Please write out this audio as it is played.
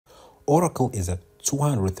Oracle is a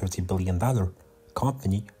 $230 billion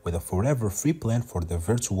company with a forever free plan for the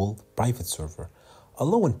virtual private server,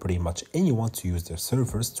 allowing pretty much anyone to use their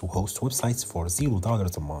servers to host websites for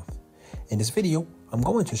 $0 a month. In this video, I'm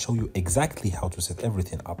going to show you exactly how to set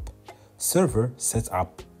everything up. Server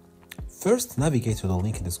setup. First, navigate to the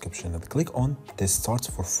link in the description and click on the Start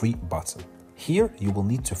for Free button. Here, you will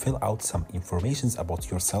need to fill out some information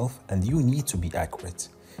about yourself and you need to be accurate.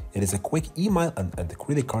 It is a quick email and the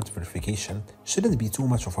credit card verification shouldn't be too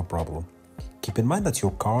much of a problem. Keep in mind that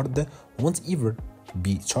your card won't ever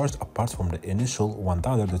be charged apart from the initial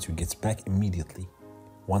 $1 that you get back immediately.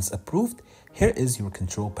 Once approved, here is your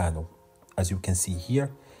control panel. As you can see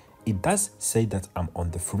here, it does say that I'm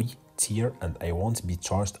on the free tier and I won't be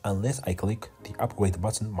charged unless I click the upgrade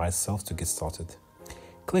button myself to get started.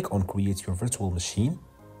 Click on create your virtual machine.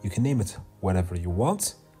 You can name it whatever you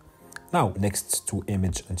want. Now, next to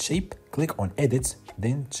image and shape, click on edit,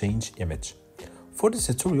 then change image. For this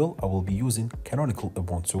tutorial, I will be using Canonical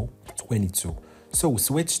Ubuntu 22. So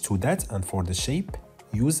switch to that, and for the shape,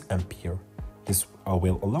 use Ampere. This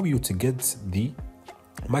will allow you to get the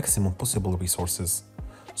maximum possible resources.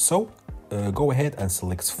 So go ahead and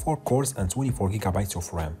select 4 cores and 24 GB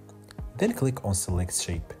of RAM. Then click on select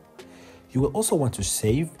shape. You will also want to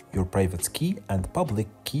save your private key and public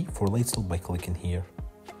key for later by clicking here.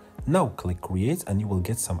 Now click create and you will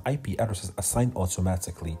get some IP addresses assigned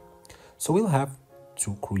automatically. So we'll have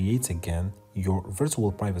to create again. Your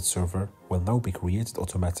virtual private server will now be created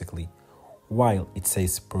automatically. While it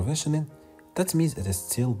says provisioning, that means it is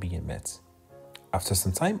still being met. After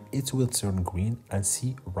some time, it will turn green and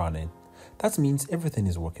see running. That means everything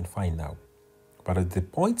is working fine now. But at the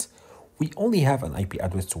point, we only have an IP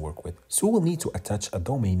address to work with, so we'll need to attach a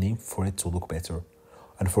domain name for it to look better.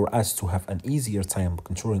 And for us to have an easier time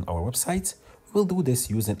controlling our website, we will do this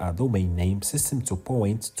using a domain name system to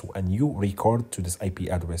point to a new record to this IP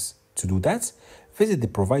address. To do that, visit the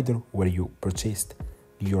provider where you purchased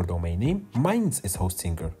your domain name. Mine is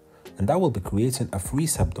Hostinger, and I will be creating a free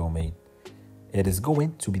subdomain. It is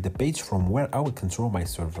going to be the page from where I will control my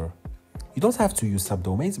server. You don't have to use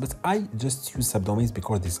subdomains, but I just use subdomains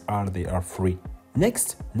because they are free.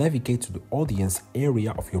 Next, navigate to the audience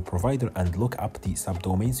area of your provider and look up the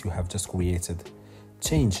subdomains you have just created.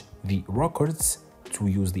 Change the records to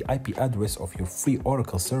use the IP address of your free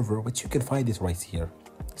Oracle server, which you can find it right here.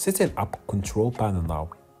 Setting up control panel now.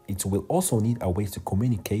 It will also need a way to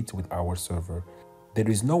communicate with our server. There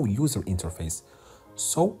is no user interface,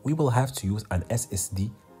 so we will have to use an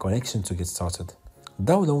SSD connection to get started.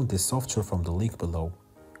 Download this software from the link below.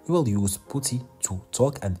 We will use PuTTY to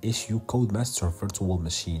talk and issue Codemaster virtual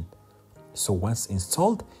machine. So once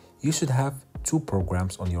installed, you should have 2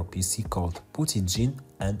 programs on your PC called PuTTY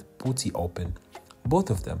and PuTTY Open, both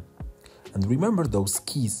of them. And remember those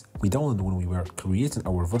keys we downloaded when we were creating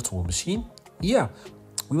our virtual machine? Yeah,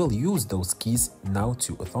 we will use those keys now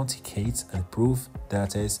to authenticate and prove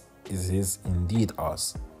that it is indeed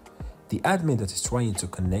us. The admin that is trying to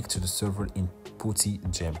connect to the server in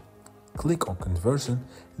PuTTY. Click on conversion,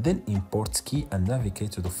 then import key and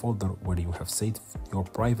navigate to the folder where you have saved your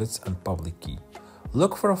private and public key.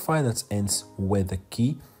 Look for a file that ends with the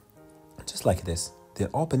key, just like this. Then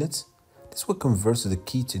open it. This will convert the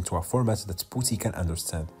key into a format that PuTTY can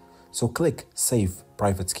understand. So click Save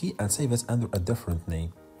Private Key and save it under a different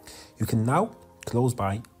name. You can now close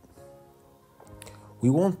by. We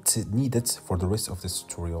won't need it for the rest of this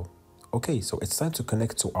tutorial. Okay, so it's time to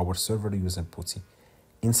connect to our server using PuTTY.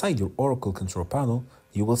 Inside your Oracle control panel,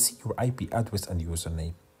 you will see your IP address and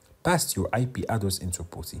username. Paste your IP address into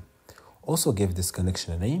PuTTY. Also give this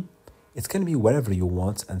connection a name. It can be wherever you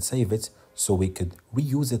want and save it so we could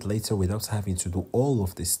reuse it later without having to do all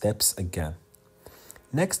of these steps again.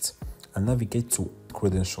 Next, navigate to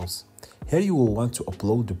credentials. Here you will want to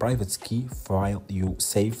upload the private key file you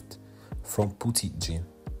saved from PuTTY.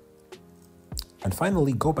 And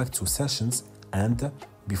finally, go back to sessions and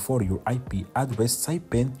before your IP address,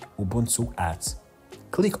 type in Ubuntu at.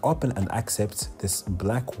 Click open and accept this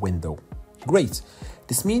black window. Great!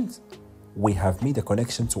 This means we have made a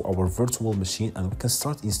connection to our virtual machine and we can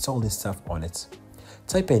start installing stuff on it.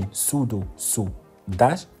 Type in sudo su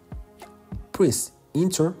dash, press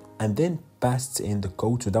enter and then paste in the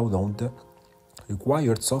code to download the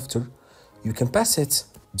required software. You can pass it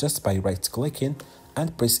just by right clicking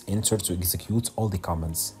and press enter to execute all the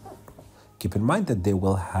commands. Keep in mind that they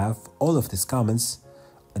will have all of these comments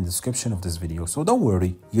in the description of this video, so don't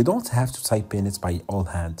worry, you don't have to type in it by all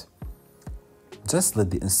hand. Just let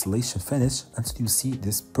the installation finish until you see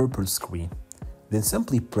this purple screen. Then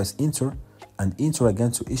simply press enter and enter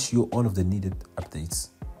again to issue all of the needed updates.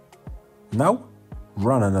 Now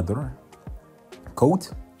run another code,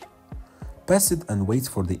 pass it and wait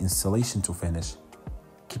for the installation to finish.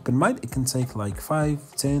 Keep in mind it can take like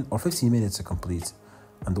 5, 10 or 15 minutes to complete.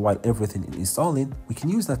 And while everything is installing, we can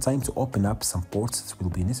use that time to open up some ports that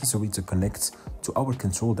will be necessary to connect to our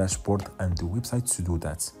control dashboard and the website. To do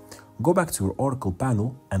that, go back to your Oracle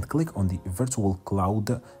panel and click on the virtual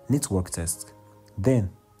cloud network test.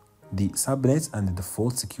 Then the subnet and the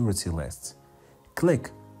default security list.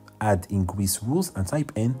 Click add ingress rules and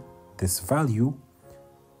type in this value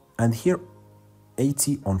and here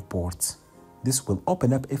 80 on port. This will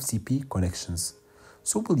open up FTP connections.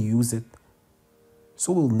 So we'll use it.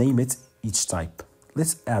 So we'll name it each type.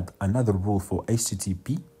 Let's add another rule for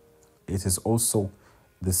HTTP. It is also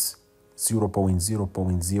this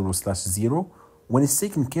 0.0.0/0. When it's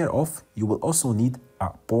taken care of, you will also need a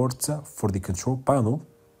port for the control panel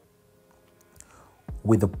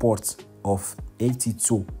with a port of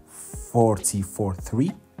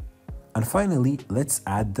 82.44.3. And finally, let's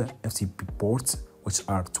add the FTP ports, which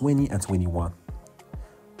are 20 and 21.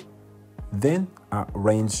 Then a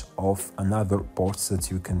range of another ports that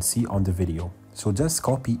you can see on the video. So just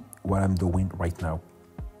copy what I'm doing right now.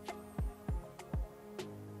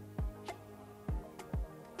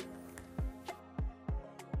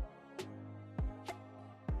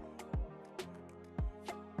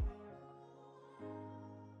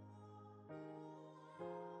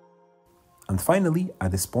 And finally,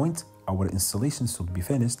 at this point, our installation should be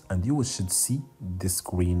finished and you should see this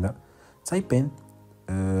screen. Type in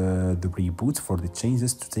the reboot for the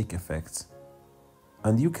changes to take effect.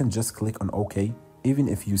 And you can just click on OK even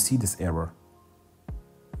if you see this error.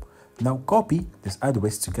 Now copy this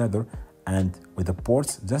address together and with the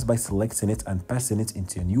ports just by selecting it and passing it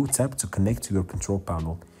into a new tab to connect to your control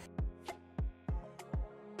panel.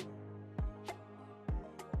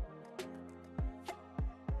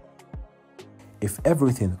 If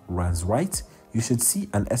everything runs right, you should see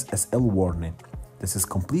an SSL warning. This is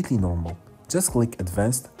completely normal. Just click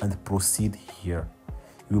Advanced and proceed here.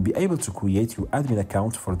 You will be able to create your admin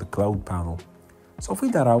account for the Cloud Panel. So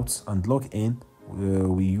fill that out and log in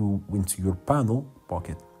into your panel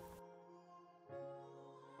pocket.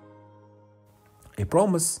 I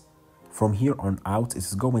promise from here on out it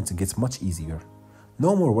is going to get much easier.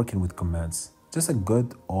 No more working with commands, just a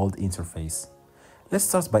good old interface. Let's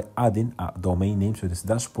start by adding a domain name to this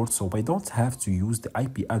dashboard so I don't have to use the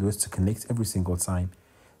IP address to connect every single time.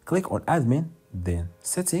 Click on admin, then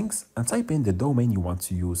settings, and type in the domain you want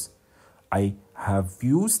to use. I have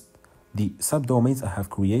used the subdomains I have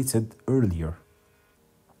created earlier.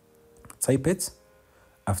 Type it.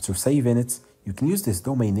 After saving it, you can use this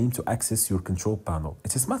domain name to access your control panel.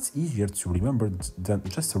 It is much easier to remember than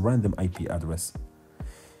just a random IP address.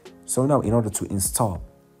 So now in order to install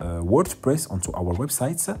WordPress onto our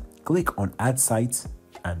websites, click on Add Site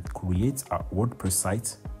and create a WordPress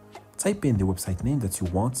site. Type in the website name that you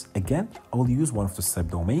want. Again, I will use one of the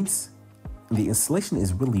subdomains. The installation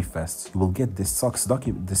is really fast. You will get this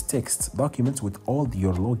text document with all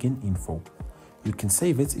your login info. You can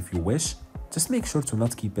save it if you wish. Just make sure to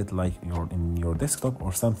not keep it like in your desktop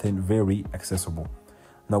or something very accessible.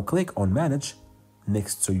 Now click on Manage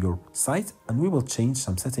next to your site and we will change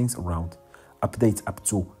some settings around. Update up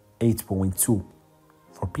to 8.2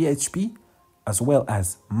 for PHP, as well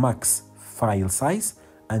as max file size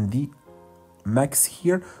and the max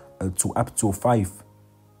here to up to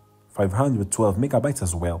 512 megabytes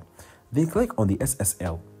as well. Then click on the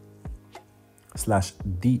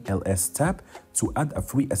SSL/DLS tab to add a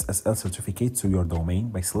free SSL certificate to your domain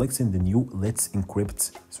by selecting the new Let's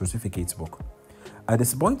Encrypt certificates book. At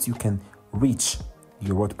this point, you can reach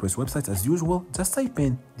your WordPress website as usual. Just type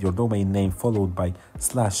in your domain name followed by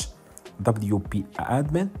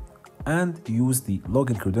 /wp-admin and use the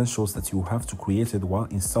login credentials that you have to create it while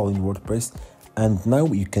installing WordPress. And now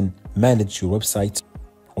you can manage your website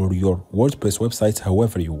or your WordPress website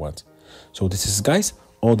however you want. So this is, guys,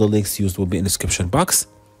 all the links used will be in the description box.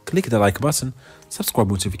 Click the like button, subscribe,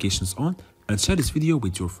 notifications on, and share this video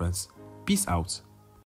with your friends. Peace out.